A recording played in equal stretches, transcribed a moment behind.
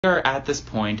are at this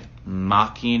point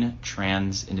mocking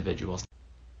trans individuals.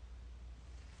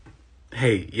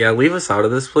 Hey, yeah, leave us out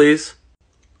of this, please.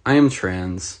 I am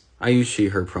trans. I use she,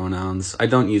 her pronouns. I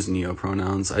don't use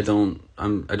neo-pronouns. I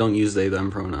don't use they, them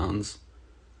pronouns.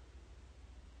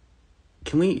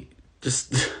 Can we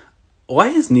just... Why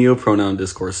is neo-pronoun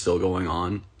discourse still going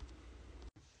on?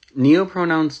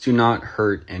 Neo-pronouns do not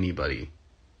hurt anybody.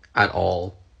 At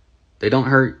all. They don't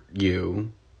hurt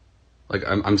you. Like,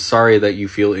 I'm sorry that you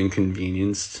feel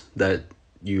inconvenienced that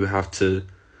you have to...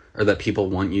 Or that people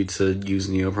want you to use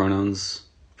neo-pronouns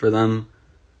for them.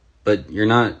 But you're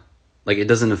not... Like, it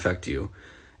doesn't affect you.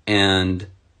 And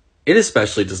it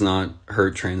especially does not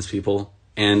hurt trans people.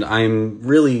 And I'm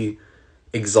really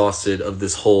exhausted of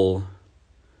this whole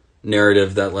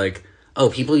narrative that, like, oh,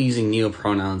 people using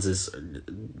neo-pronouns is...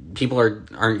 People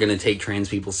aren't going to take trans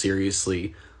people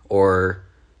seriously. Or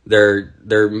they're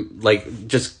like,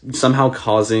 just somehow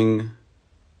causing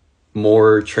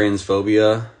more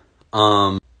transphobia.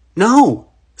 No!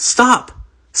 Stop!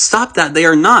 Stop that! They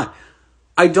are not!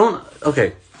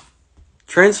 Okay.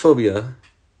 Transphobia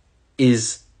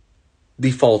is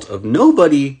the fault of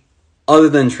nobody other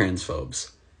than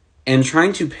transphobes. And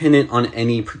trying to pin it on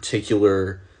any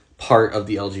particular part of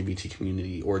the LGBT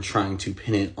community, or trying to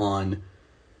pin it on,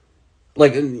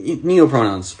 like,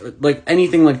 neo-pronouns, or, like,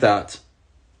 anything like that.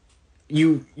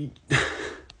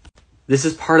 This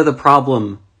is part of the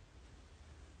problem.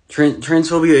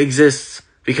 Transphobia exists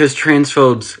because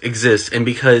transphobes exist, and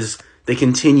because they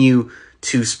continue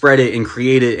to spread it and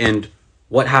create it and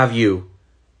what have you.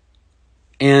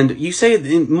 And you say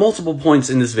in multiple points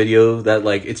in this video that,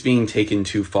 like, it's being taken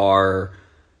too far,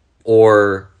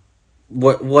 or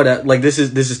what like, this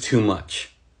is too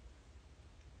much.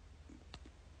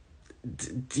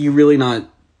 Do you really not...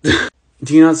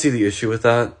 Do you not see the issue with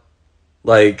that?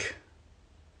 Like,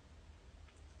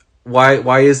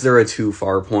 why is there a too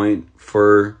far point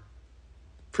for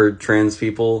trans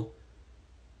people?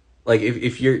 Like,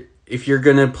 if you're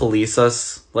gonna police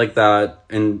us like that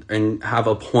and have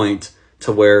a point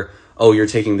to where, oh, you're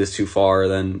taking this too far,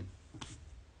 then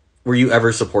were you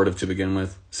ever supportive to begin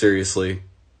with? Seriously.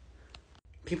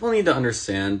 People need to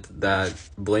understand that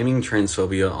blaming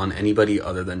transphobia on anybody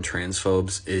other than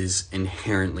transphobes is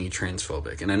inherently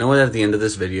transphobic. And I know that at the end of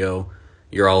this video,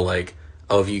 you're all like,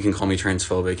 oh, if you can call me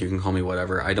transphobic, you can call me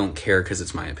whatever. I don't care because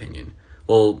it's my opinion.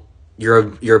 Well,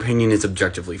 your opinion is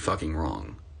objectively fucking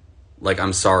wrong. Like,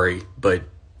 I'm sorry, but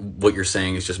what you're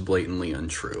saying is just blatantly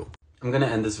untrue. I'm gonna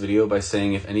end this video by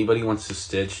saying, if anybody wants to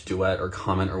stitch, duet, or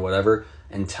comment or whatever,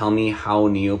 and tell me how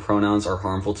neo-pronouns are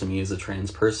harmful to me as a trans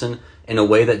person in a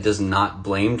way that does not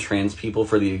blame trans people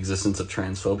for the existence of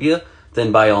transphobia,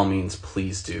 then by all means,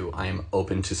 please do. I am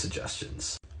open to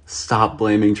suggestions. Stop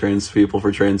blaming trans people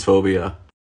for transphobia.